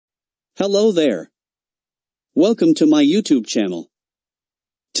Hello there. Welcome to my YouTube channel.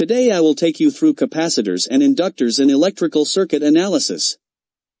 Today I will take you through capacitors and inductors in electrical circuit analysis.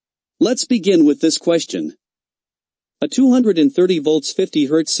 Let's begin with this question. A 230 volts 50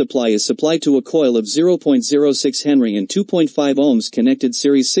 Hz supply is supplied to a coil of 0.06 Henry and 2.5 ohms connected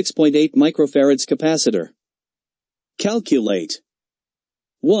series 6.8 microfarads capacitor. Calculate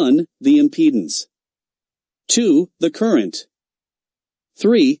 1. The impedance. 2. The current.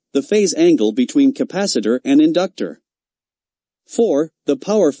 3. The phase angle between capacitor and inductor. 4. The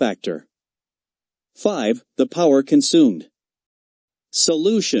power factor. 5. The power consumed.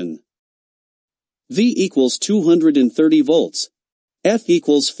 Solution. V equals 230 volts. F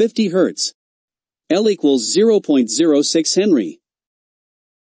equals 50 Hz. L equals 0.06 Henry.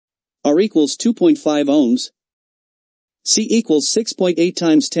 R equals 2.5 ohms. C equals 6.8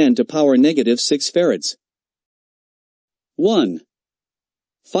 times 10 to power negative 6 farads. 1.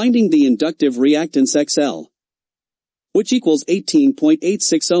 Finding the inductive reactance XL, which equals 18.86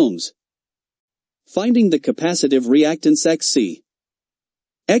 ohms. Finding the capacitive reactance XC.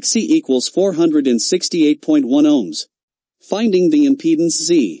 XC equals 468.1 ohms. Finding the impedance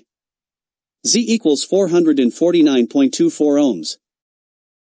Z. Z equals 449.24 ohms.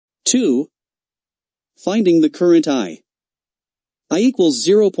 2. Finding the current I. I equals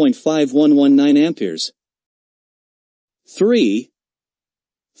 0.5119 amperes. 3.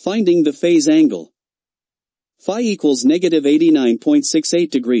 Finding the phase angle. Phi equals negative 89.68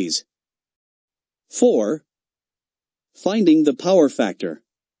 degrees. 4. Finding the power factor.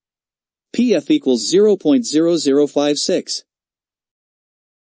 PF equals 0.0056.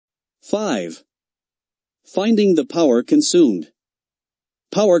 5. Finding the power consumed.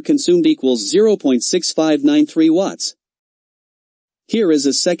 Power consumed equals 0.6593 watts. Here is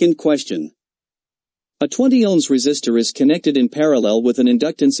a second question. A 20 ohms resistor is connected in parallel with an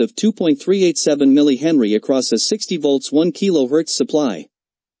inductance of 2.387 mH across a 60 volts 1 kHz supply.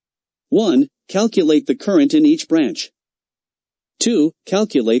 1. Calculate the current in each branch. 2.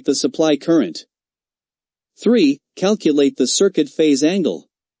 Calculate the supply current. 3. Calculate the circuit phase angle.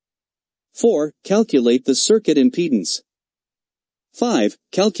 4. Calculate the circuit impedance. 5.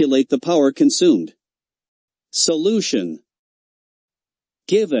 Calculate the power consumed. Solution.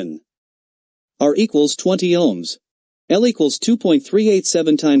 Given. R equals 20 ohms. L equals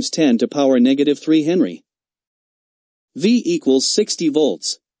 2.387 times 10 to power negative 3 Henry. V equals 60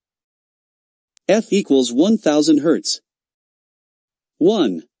 volts. F equals 1000 Hz.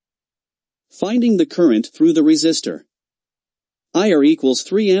 1. Finding the current through the resistor. IR equals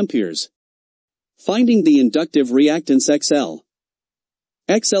 3 amperes. Finding the inductive reactance XL.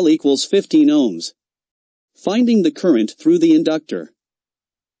 XL equals 15 ohms. Finding the current through the inductor.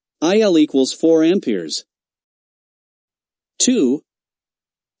 IL equals 4 amperes. 2.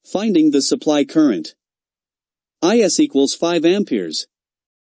 Finding the supply current. IS equals 5 amperes.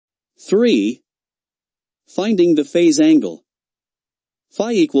 3. Finding the phase angle.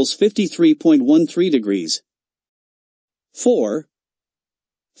 Phi equals 53.13 degrees. 4.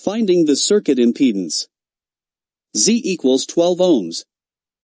 Finding the circuit impedance. Z equals 12 ohms.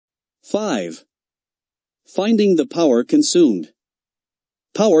 5. Finding the power consumed.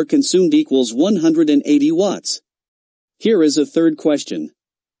 Power consumed equals 180 watts. Here is a third question.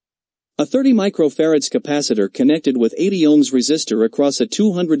 A 30 microfarads capacitor connected with 80 ohms resistor across a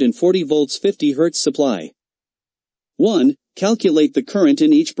 240 volts 50 Hz supply. 1. Calculate the current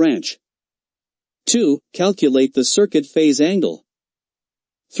in each branch. 2. Calculate the circuit phase angle.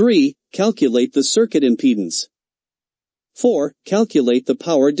 3. Calculate the circuit impedance. 4. Calculate the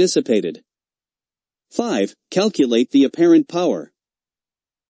power dissipated. 5. Calculate the apparent power.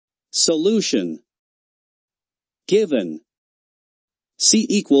 Solution. Given. C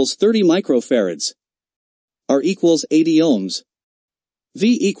equals 30 microfarads. R equals 80 ohms.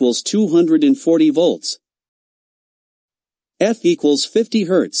 V equals 240 volts. F equals 50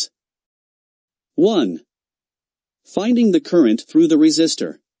 Hz. 1. Finding the current through the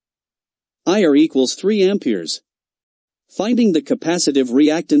resistor. IR equals 3 amperes. Finding the capacitive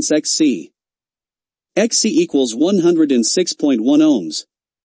reactance XC. XC equals 106.1 ohms.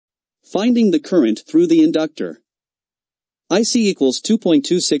 Finding the current through the inductor. IC equals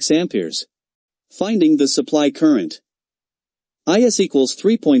 2.26 amperes. Finding the supply current. IS equals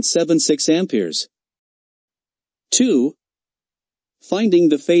 3.76 amperes. 2. Finding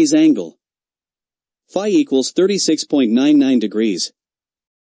the phase angle. Phi equals 36.99 degrees.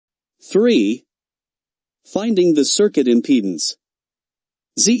 3. Finding the circuit impedance.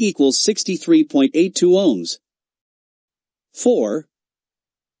 Z equals 63.82 ohms. 4.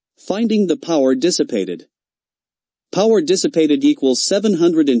 Finding the power dissipated. Power dissipated equals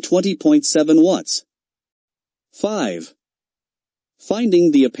 720.7 watts. 5.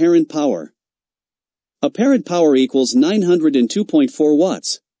 Finding the apparent power. Apparent power equals 902.4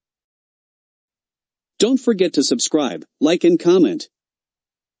 watts. Don't forget to subscribe, like and comment.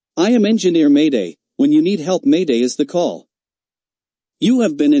 I am Engineer Mayday. When you need help, Mayday is the call. You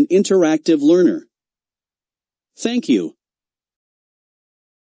have been an interactive learner. Thank you.